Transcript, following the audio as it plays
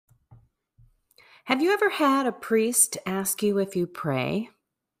Have you ever had a priest ask you if you pray?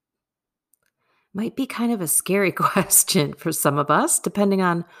 Might be kind of a scary question for some of us. Depending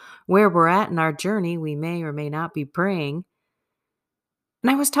on where we're at in our journey, we may or may not be praying. And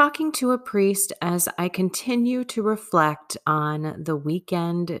I was talking to a priest as I continue to reflect on the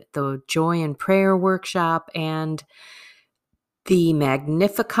weekend, the Joy and Prayer workshop, and the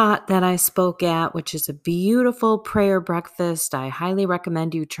Magnificat that I spoke at, which is a beautiful prayer breakfast. I highly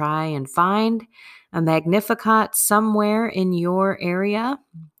recommend you try and find a Magnificat somewhere in your area.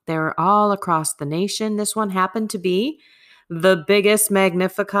 They're all across the nation. This one happened to be the biggest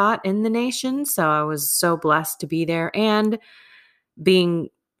Magnificat in the nation. So I was so blessed to be there and being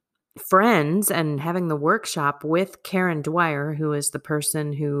friends and having the workshop with Karen Dwyer, who is the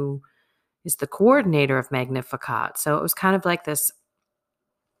person who is the coordinator of Magnificat. So it was kind of like this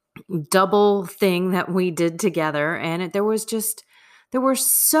double thing that we did together. And there were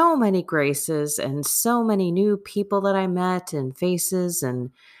so many graces and so many new people that I met and faces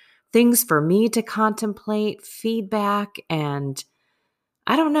and things for me to contemplate, feedback. And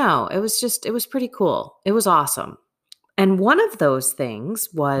I don't know, it was pretty cool. It was awesome. And one of those things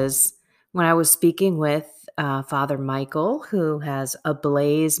was when I was speaking with Father Michael, who has a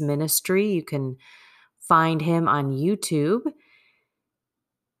Blaze ministry. You can find him on YouTube.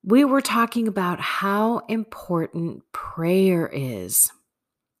 We were talking about how important prayer is.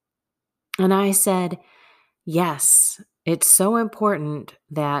 And I said, yes, it's so important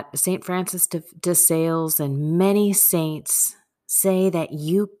that St. Francis de Sales and many saints say that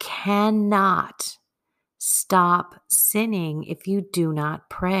you cannot stop sinning if you do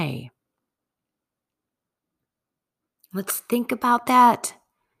not pray. Let's think about that.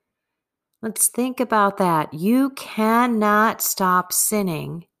 Let's think about that. You cannot stop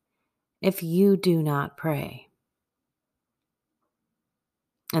sinning if you do not pray.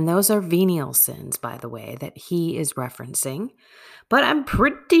 And those are venial sins, by the way, that he is referencing. But I'm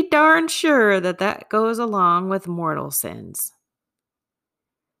pretty darn sure that that goes along with mortal sins,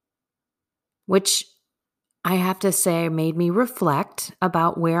 which I have to say made me reflect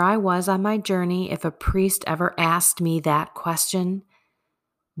about where I was on my journey if a priest ever asked me that question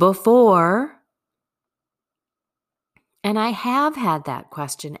before. And I have had that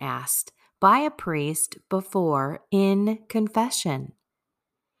question asked by a priest before in confession.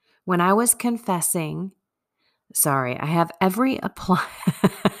 When I was confessing, sorry, I have every I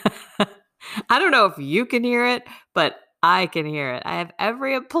don't know if you can hear it, but I can hear it. I have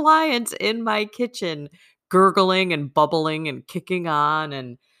every appliance in my kitchen gurgling and bubbling and kicking on.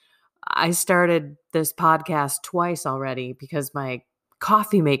 And I started this podcast twice already because my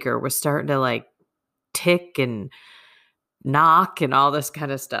coffee maker was starting to like tick and knock and all this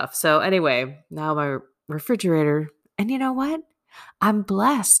kind of stuff. So anyway, now my refrigerator, and you know what? I'm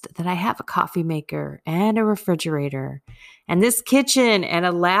blessed that I have a coffee maker and a refrigerator and this kitchen and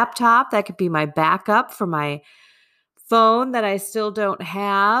a laptop that could be my backup for my phone that I still don't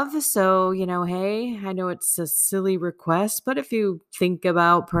have. So, hey, I know it's a silly request, but if you think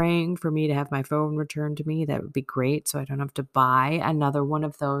about praying for me to have my phone returned to me, that would be great. So I don't have to buy another one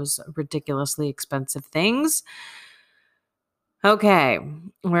of those ridiculously expensive things. Okay,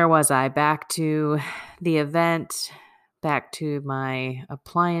 where was I? Back to the event, back to my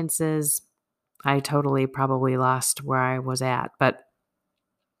appliances. I totally probably lost where I was at, but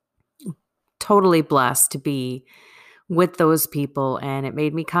totally blessed to be with those people. And it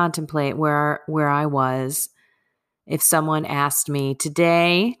made me contemplate where I was. If someone asked me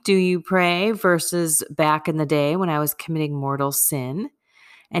today, do you pray versus back in the day when I was committing mortal sin?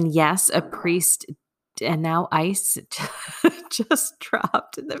 And yes, a priest, and now ice just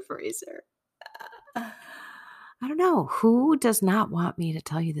dropped in the freezer. I don't know. Who does not want me to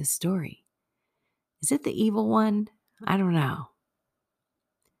tell you this story? Is it the evil one? I don't know.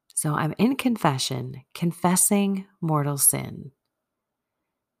 So I'm in confession, confessing mortal sin.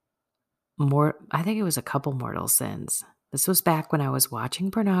 I think it was a couple mortal sins. This was back when I was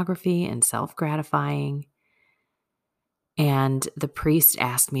watching pornography and self-gratifying. And the priest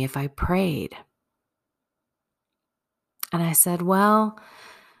asked me if I prayed. And I said, well,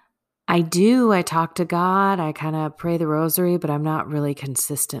 I do. I talk to God. I kind of pray the rosary, but I'm not really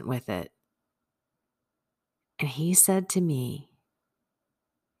consistent with it. And he said to me,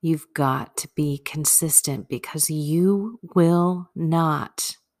 you've got to be consistent because you will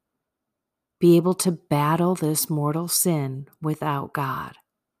not be able to battle this mortal sin without God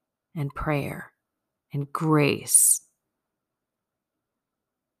and prayer and grace.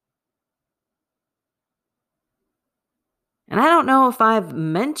 And I don't know if I've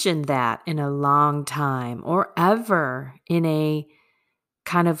mentioned that in a long time or ever in a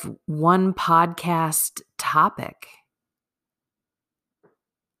kind of one podcast topic,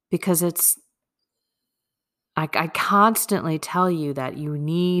 because I constantly tell you that you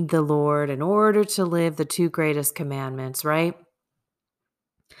need the Lord in order to live the two greatest commandments, right?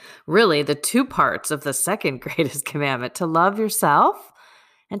 Really, the two parts of the second greatest commandment, to love yourself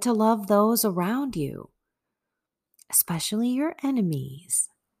and to love those around you, especially your enemies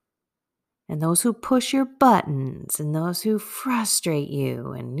and those who push your buttons and those who frustrate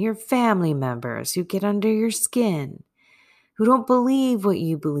you and your family members who get under your skin, who don't believe what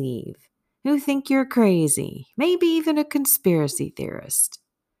you believe, who think you're crazy, maybe even a conspiracy theorist,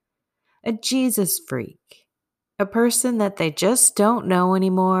 a Jesus freak, a person that they just don't know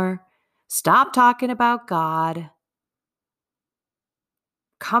anymore. Stop talking about God.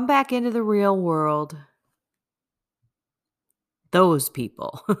 Come back into the real world. Those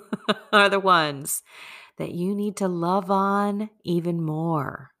people are the ones that you need to love on even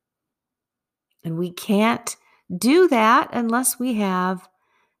more. And we can't do that unless we have,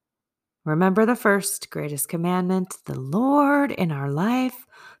 remember, the first greatest commandment, the Lord in our life,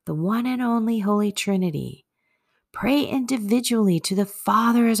 the one and only Holy Trinity. Pray individually to the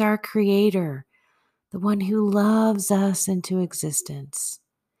Father as our Creator, the one who loves us into existence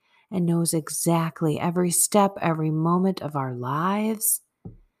and knows exactly every step, every moment of our lives.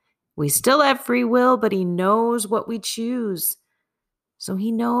 We still have free will, but He knows what we choose. So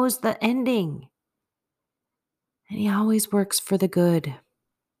He knows the ending. And He always works for the good.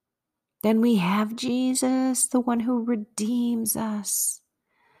 Then we have Jesus, the one who redeems us,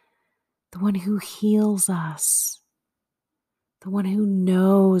 the one who heals us, the one who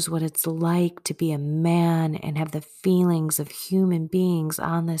knows what it's like to be a man and have the feelings of human beings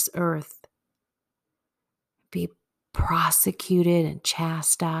on this earth, be prosecuted and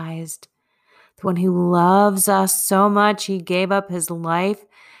chastised, the one who loves us so much He gave up His life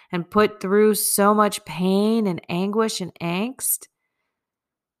and put through so much pain and anguish and angst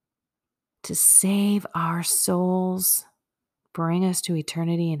to save our souls, bring us to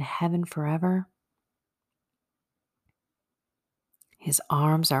eternity in heaven forever. His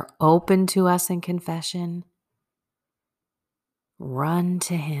arms are open to us in confession. Run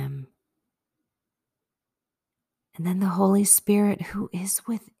to Him. And then the Holy Spirit who is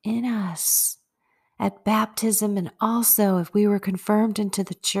within us at baptism, and also if we were confirmed into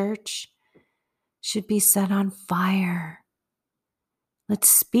the church, should be set on fire. Let's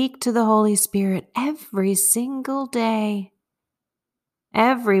speak to the Holy Spirit every single day,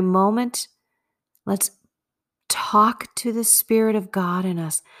 every moment. Let's talk to the Spirit of God in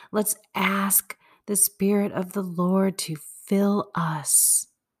us. Let's ask the Spirit of the Lord to fill us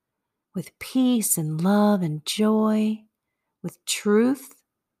with peace and love and joy, with truth,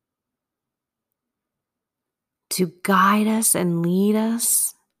 to guide us and lead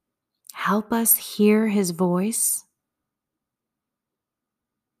us, help us hear His voice.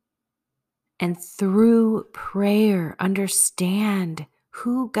 And through prayer, understand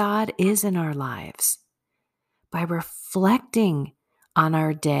who God is in our lives by reflecting on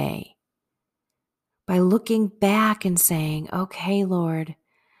our day, by looking back and saying, okay, Lord,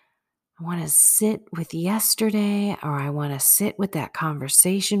 I want to sit with yesterday, or I want to sit with that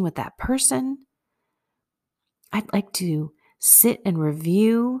conversation with that person. I'd like to sit and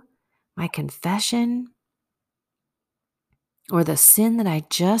review my confession or the sin that I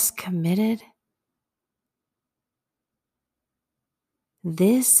just committed.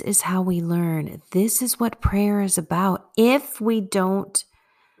 This is how we learn. This is what prayer is about. If we don't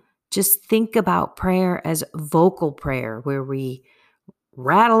just think about prayer as vocal prayer, where we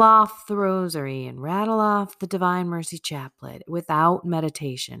rattle off the rosary and rattle off the Divine Mercy Chaplet without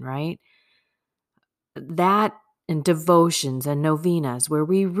meditation, right? That and devotions and novenas where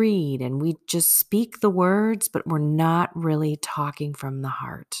we read and we just speak the words, but we're not really talking from the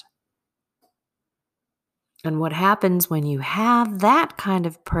heart. And what happens when you have that kind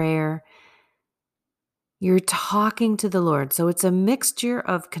of prayer, you're talking to the Lord. So it's a mixture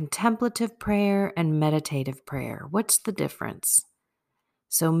of contemplative prayer and meditative prayer. What's the difference?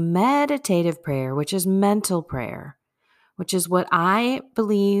 So meditative prayer, which is mental prayer, which is what I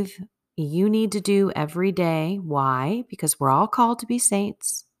believe you need to do every day. Why? Because we're all called to be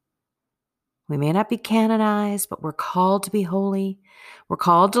saints. We may not be canonized, but we're called to be holy. We're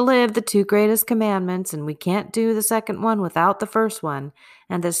called to live the two greatest commandments, and we can't do the second one without the first one.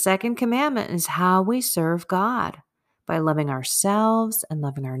 And the second commandment is how we serve God, by loving ourselves and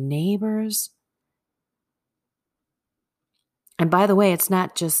loving our neighbors. And by the way, it's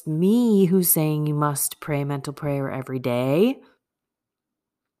not just me who's saying you must pray mental prayer every day.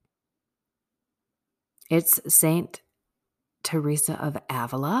 It's Saint Teresa of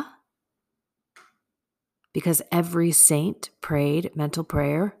Avila, because every saint prayed mental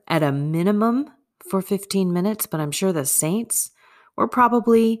prayer at a minimum for 15 minutes, but I'm sure the saints were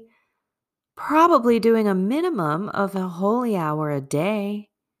probably doing a minimum of a holy hour a day.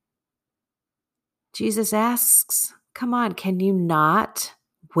 Jesus asks, come on, can you not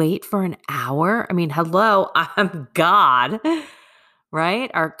wait for an hour? I mean, hello, I'm God,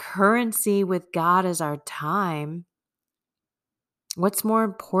 right? Our currency with God is our time. What's more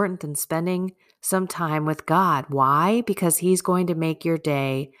important than spending some time with God? Why? Because He's going to make your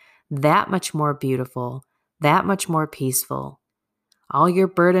day that much more beautiful, that much more peaceful. All your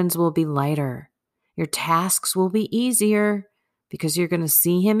burdens will be lighter. Your tasks will be easier because you're going to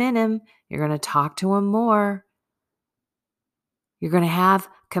see Him in Him. You're going to talk to Him more. You're going to have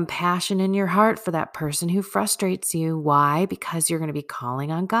compassion in your heart for that person who frustrates you. Why? Because you're going to be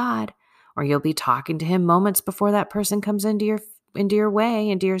calling on God, or you'll be talking to Him moments before that person comes into your way,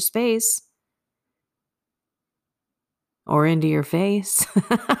 into your space, or into your face.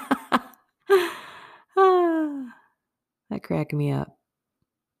 That cracked me up.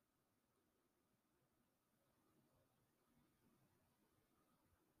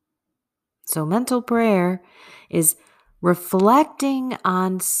 So mental prayer is reflecting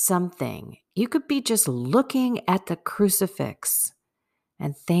on something. You could be just looking at the crucifix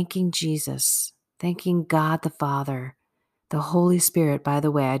and thanking Jesus, thanking God the Father, the Holy Spirit. By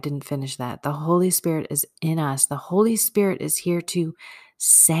the way, I didn't finish that. The Holy Spirit is in us. The Holy Spirit is here to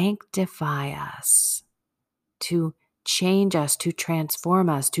sanctify us, to change us, to transform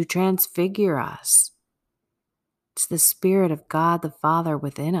us, to transfigure us. It's the Spirit of God the Father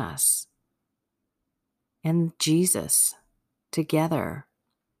within us and Jesus together.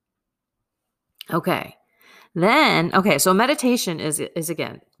 Okay. So meditation is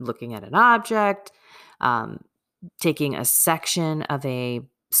again, looking at an object, taking a section of a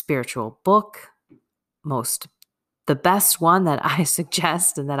spiritual book. The best one that I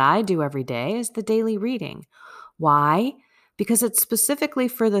suggest and that I do every day is the daily reading. Why? Because it's specifically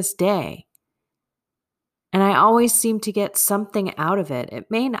for this day. And I always seem to get something out of it.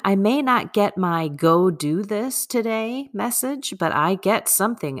 I may not get my go do this today message, but I get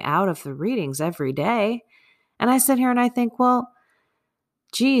something out of the readings every day. And I sit here and I think, well,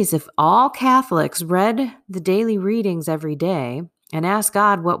 geez, if all Catholics read the daily readings every day and asked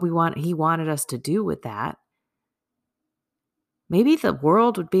God what He wanted us to do with that, maybe the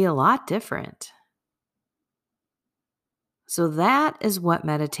world would be a lot different. So that is what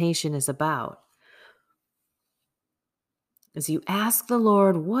meditation is about. As you ask the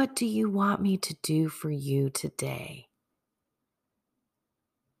Lord, what do you want me to do for you today?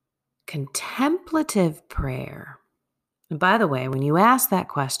 Contemplative prayer. And by the way, when you ask that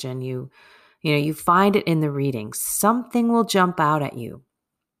question, you find it in the reading. Something will jump out at you.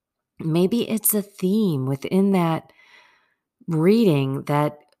 Maybe it's a theme within that reading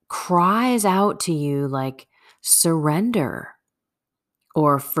that cries out to you like surrender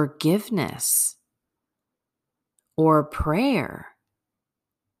or forgiveness or prayer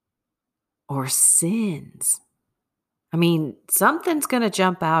or sins. I mean, something's going to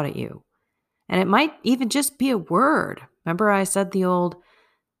jump out at you. And it might even just be a word. Remember I said the old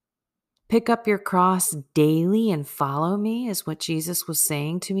pick up your cross daily and follow me is what Jesus was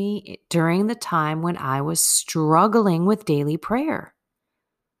saying to me during the time when I was struggling with daily prayer.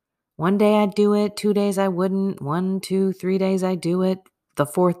 One day I'd do it, 2 days I wouldn't, 1, 2, 3 days I'd do it. The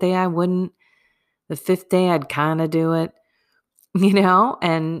 4th day I wouldn't. The 5th day I'd kind of do it,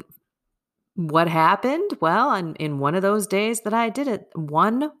 and what happened? Well, in one of those days that I did it,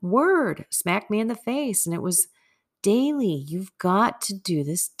 one word smacked me in the face, and it was daily. You've got to do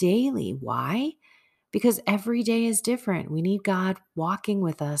this daily. Why? Because every day is different. We need God walking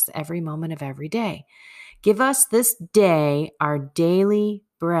with us every moment of every day. Give us this day our daily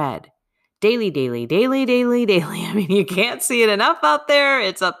bread. Daily, daily, daily, daily, daily. I mean, you can't see it enough out there.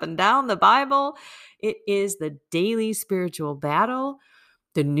 It's up and down the Bible. It is the daily spiritual battle.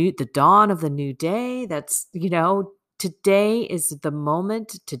 The dawn of the new day. That's, today is the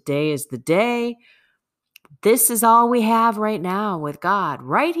moment. Today is the day. This is all we have right now with God,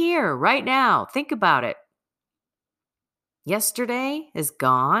 right here, right now. Think about it. Yesterday is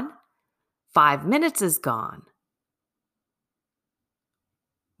gone. 5 minutes is gone.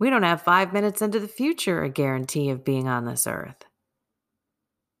 We don't have 5 minutes into the future a guarantee of being on this earth.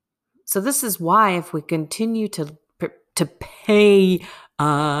 So this is why if we continue to pay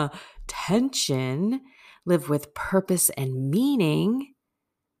attention, live with purpose and meaning,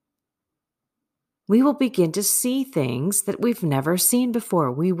 we will begin to see things that we've never seen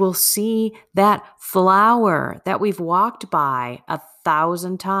before. We will see that flower that we've walked by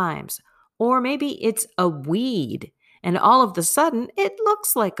 1,000 times. Or maybe it's a weed, and all of a sudden it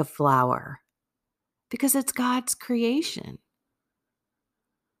looks like a flower because it's God's creation.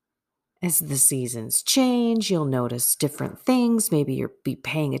 As the seasons change, you'll notice different things. Maybe you'll be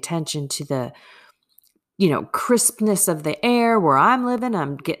paying attention to the, crispness of the air. Where I'm living,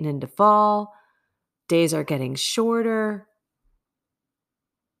 I'm getting into fall. Days are getting shorter.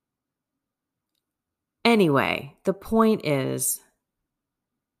 Anyway, the point is,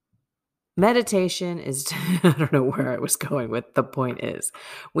 meditation is, I don't know where I was going with the point is,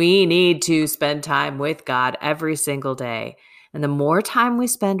 we need to spend time with God every single day. And the more time we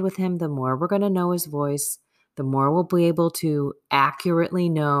spend with Him, the more we're going to know His voice, the more we'll be able to accurately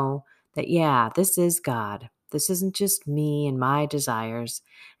know that, yeah, this is God. This isn't just me and my desires,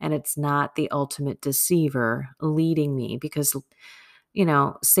 and it's not the ultimate deceiver leading me, because,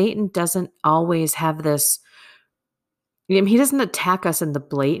 Satan doesn't always have this. He doesn't attack us in the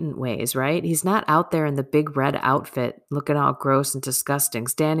blatant ways, right? He's not out there in the big red outfit looking all gross and disgusting,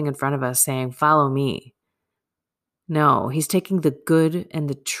 standing in front of us saying, "Follow me." No, he's taking the good and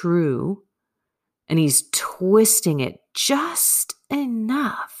the true and he's twisting it just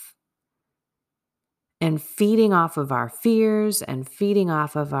enough and feeding off of our fears and feeding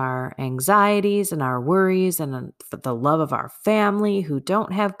off of our anxieties and our worries and the love of our family who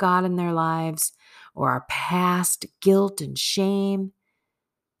don't have God in their lives, or our past guilt and shame.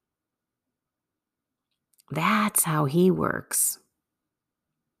 That's how he works.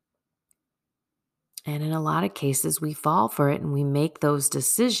 And in a lot of cases, we fall for it and we make those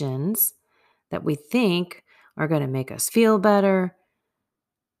decisions that we think are going to make us feel better.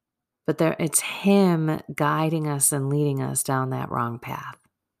 But it's him guiding us and leading us down that wrong path.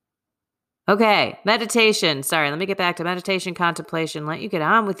 Okay, meditation. Sorry, let me get back to meditation, contemplation. Let you get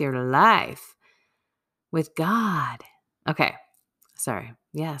on with your life with God. Okay, sorry.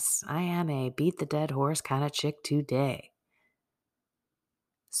 Yes, I am a beat the dead horse kind of chick today.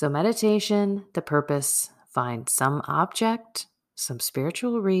 So meditation, the purpose, find some object, some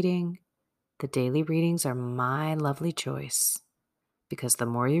spiritual reading. The daily readings are my lovely choice, because the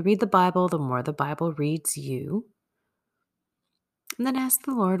more you read the Bible, the more the Bible reads you. And then ask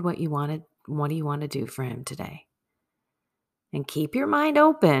the Lord what do you want to do for him today? And keep your mind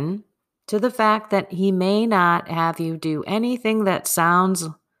open to the fact that he may not have you do anything that sounds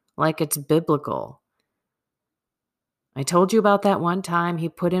like it's biblical. I told you about that one time he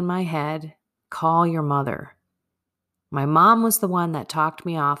put in my head, call your mother. My mom was the one that talked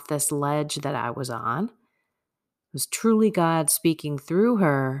me off this ledge that I was on. It was truly God speaking through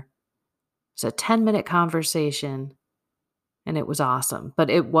her. It was a 10-minute conversation, and it was awesome. But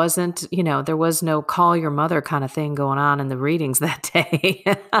it wasn't, there was no call your mother kind of thing going on in the readings that day.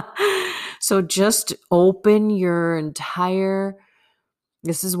 So just open your entire,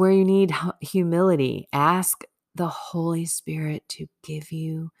 this is where you need humility. Ask the Holy Spirit to give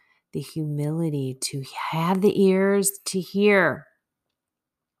you the humility to have the ears to hear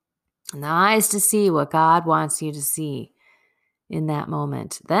and the eyes to see what God wants you to see in that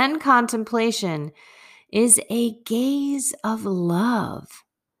moment. Then contemplation is a gaze of love.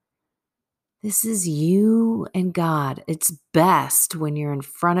 This is you and God. It's best when you're in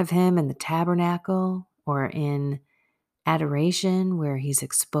front of him in the tabernacle or in adoration where he's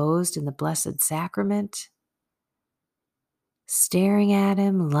exposed in the Blessed Sacrament. Staring at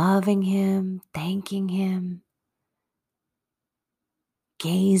him, loving him, thanking him,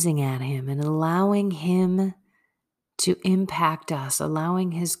 gazing at him and allowing him to impact us,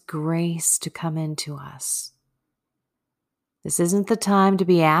 allowing his grace to come into us. This isn't the time to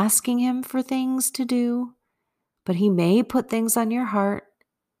be asking him for things to do, but he may put things on your heart.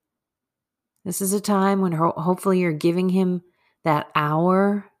 This is a time when hopefully you're giving him that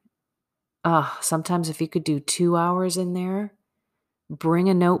hour. Sometimes if you could do 2 hours in there, bring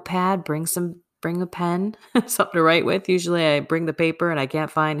a notepad, bring a pen, something to write with. Usually I bring the paper and I can't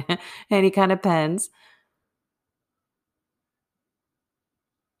find any kind of pens.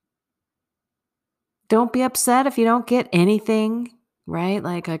 Don't be upset if you don't get anything, right?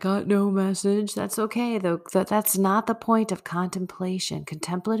 Like, I got no message. That's okay, though. That's not the point of contemplation.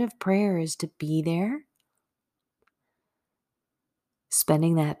 Contemplative prayer is to be there,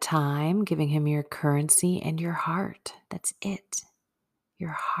 spending that time, giving him your currency and your heart. That's it. Your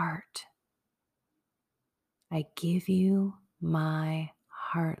heart. I give you my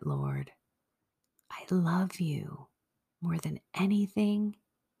heart, Lord. I love you more than anything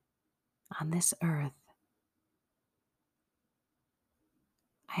on this earth.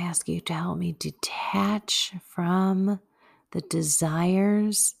 I ask you to help me detach from the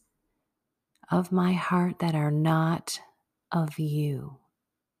desires of my heart that are not of you.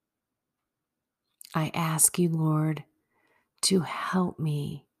 I ask you, Lord, to help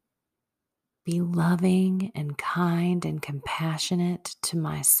me be loving and kind and compassionate to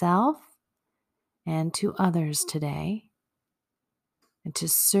myself and to others today, and to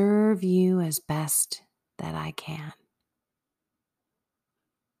serve you as best that I can.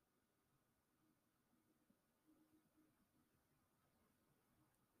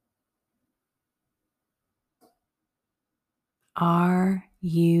 Are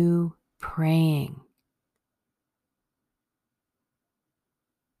you praying?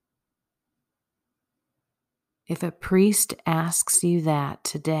 If a priest asks you that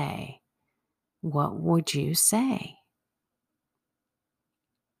today, what would you say?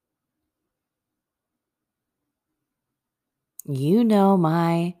 You know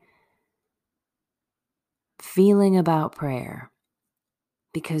my feeling about prayer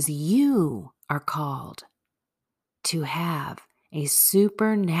because you are called to have a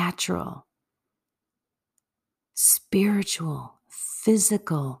supernatural, spiritual,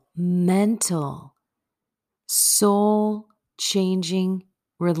 physical, mental, soul changing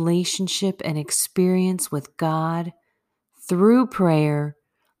relationship and experience with God through prayer,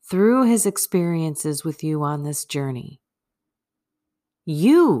 through his experiences with you on this journey.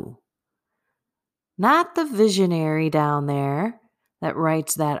 You, not the visionary down there that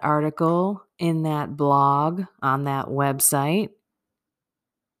writes that article in that blog on that website.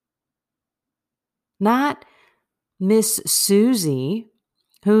 Not Miss Susie,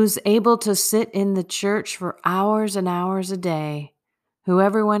 who's able to sit in the church for hours and hours a day, who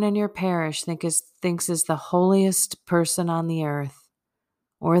everyone in your parish thinks is the holiest person on the earth,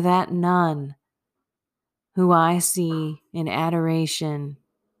 or that nun who I see in adoration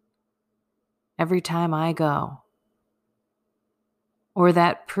every time I go, or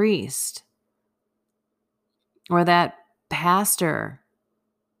that priest, or that pastor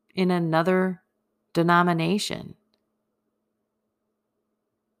in another denomination.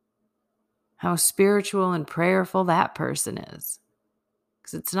 How spiritual and prayerful that person is.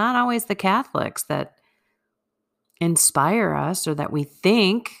 Because it's not always the Catholics that inspire us or that we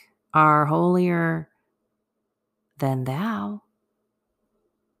think are holier than thou.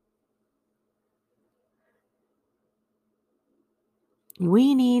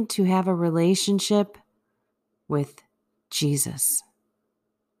 We need to have a relationship with Jesus,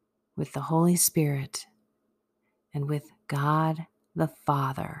 with the Holy Spirit, and with God the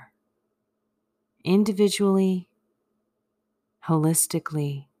Father, individually,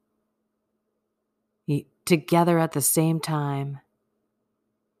 holistically, together at the same time.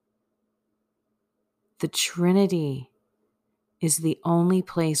 The Trinity is the only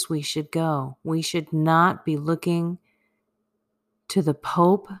place we should go. We should not be looking to the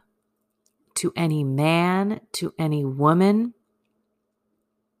Pope, to any man, to any woman,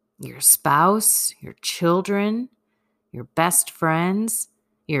 your spouse, your children, your best friends,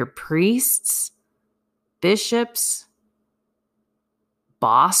 your priests, bishops,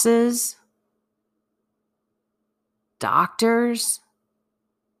 bosses, doctors.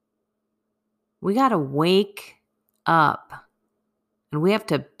 We got to wake up, and we have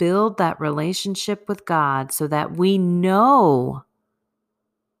to build that relationship with God so that we know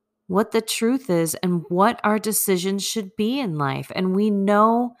what the truth is and what our decisions should be in life. And we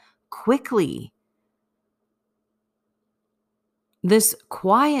know quickly. This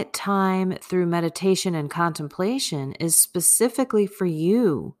quiet time through meditation and contemplation is specifically for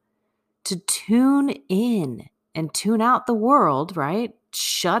you to tune in and tune out the world, right?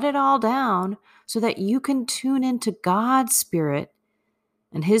 Shut it all down so that you can tune into God's Spirit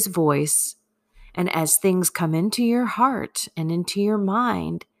and his voice. And as things come into your heart and into your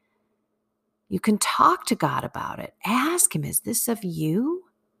mind, you can talk to God about it. Ask him, is this of you?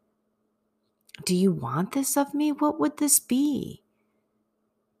 Do you want this of me? What would this be?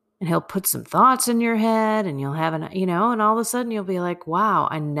 And he'll put some thoughts in your head and you'll have and all of a sudden you'll be like, wow,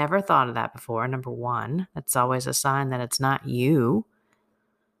 I never thought of that before. Number one, that's always a sign that it's not you.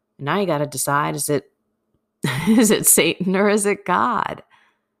 And now you got to decide, is it Satan or is it God?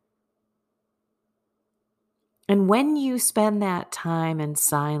 And when you spend that time in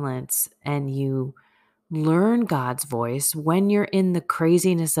silence and you learn God's voice when you're in the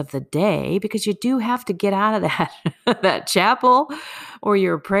craziness of the day, because you do have to get out of that chapel or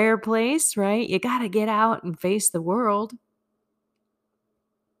your prayer place, right? You got to get out and face the world.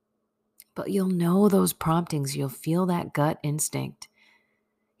 But you'll know those promptings. You'll feel that gut instinct.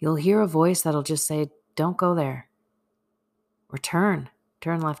 You'll hear a voice that'll just say, don't go there. Return.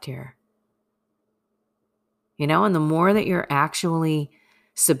 turn left here. And the more that you're actually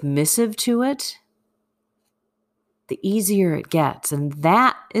submissive to it, the easier it gets. And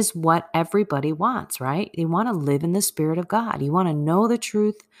that is what everybody wants, right? You want to live in the Spirit of God. You want to know the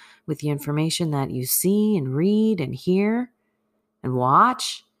truth with the information that you see and read and hear and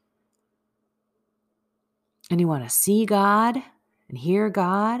watch. And you want to see God and hear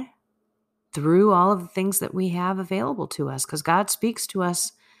God through all of the things that we have available to us, because God speaks to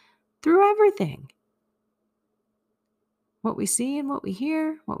us through everything. What we see and what we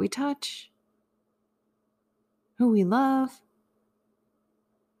hear, what we touch, who we love.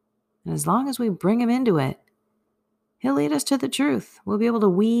 And as long as we bring him into it, he'll lead us to the truth. We'll be able to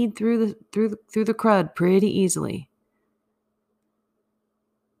weed through the crud pretty easily.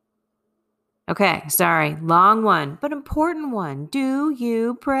 Okay, sorry, long one, but important one. Do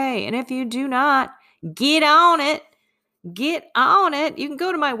you pray? And if you do not, get on it. Get on it. You can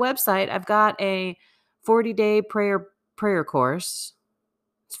go to my website. I've got a 40-day prayer course.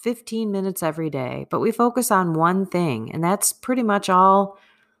 It's 15 minutes every day, but we focus on one thing, and that's pretty much all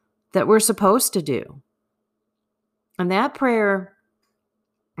that we're supposed to do. And that prayer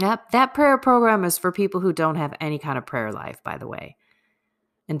program is for people who don't have any kind of prayer life, by the way,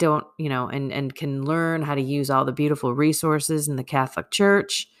 and don't, and can learn how to use all the beautiful resources in the Catholic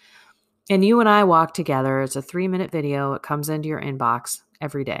Church. And you and I walk together. It's a 3-minute video. It comes into your inbox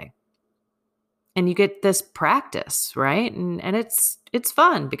every day. And you get this practice, right? And it's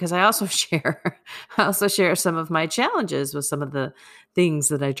fun because I also share some of my challenges with some of the things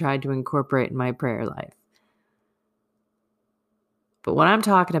that I tried to incorporate in my prayer life. But what I'm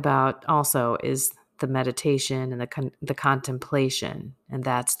talking about also is the meditation and the contemplation, and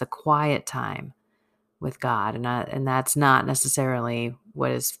that's the quiet time with God. And that's not necessarily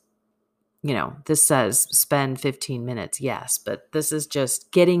what is, this says spend 15 minutes, yes, but this is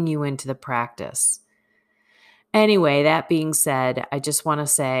just getting you into the practice. Anyway, that being said, I just want to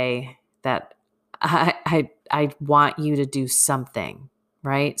say that I want you to do something,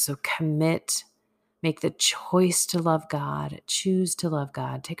 right? So commit, make the choice to love God, choose to love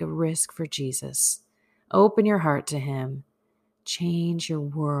God, take a risk for Jesus, open your heart to him, change your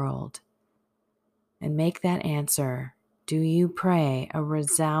world, and make that answer, do you pray, a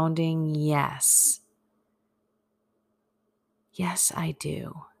resounding yes. Yes, I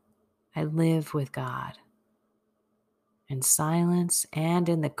do. I live with God in silence and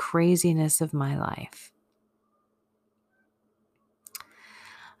in the craziness of my life.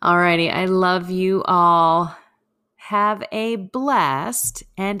 Alrighty, I love you all. Have a blessed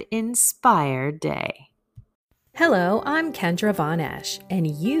and inspired day. Hello, I'm Kendra Von Esch, and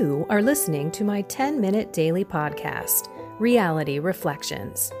you are listening to my 10-minute daily podcast, Reality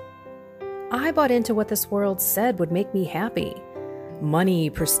Reflections. I bought into what this world said would make me happy. Money,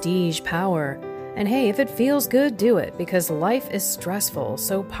 prestige, power. And hey, if it feels good, do it, because life is stressful,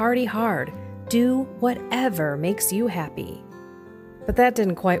 so party hard. Do whatever makes you happy. But that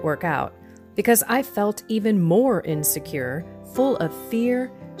didn't quite work out, because I felt even more insecure, full of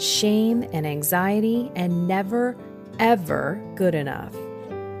fear, shame, and anxiety, and never, ever good enough.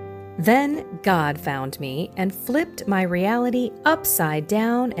 Then God found me and flipped my reality upside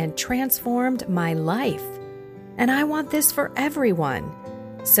down and transformed my life. And I want this for everyone.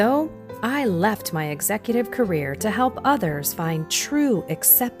 So I left my executive career to help others find true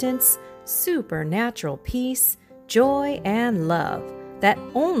acceptance, supernatural peace, joy, and love that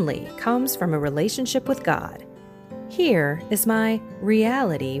only comes from a relationship with God. Here is my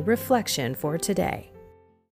reality reflection for today.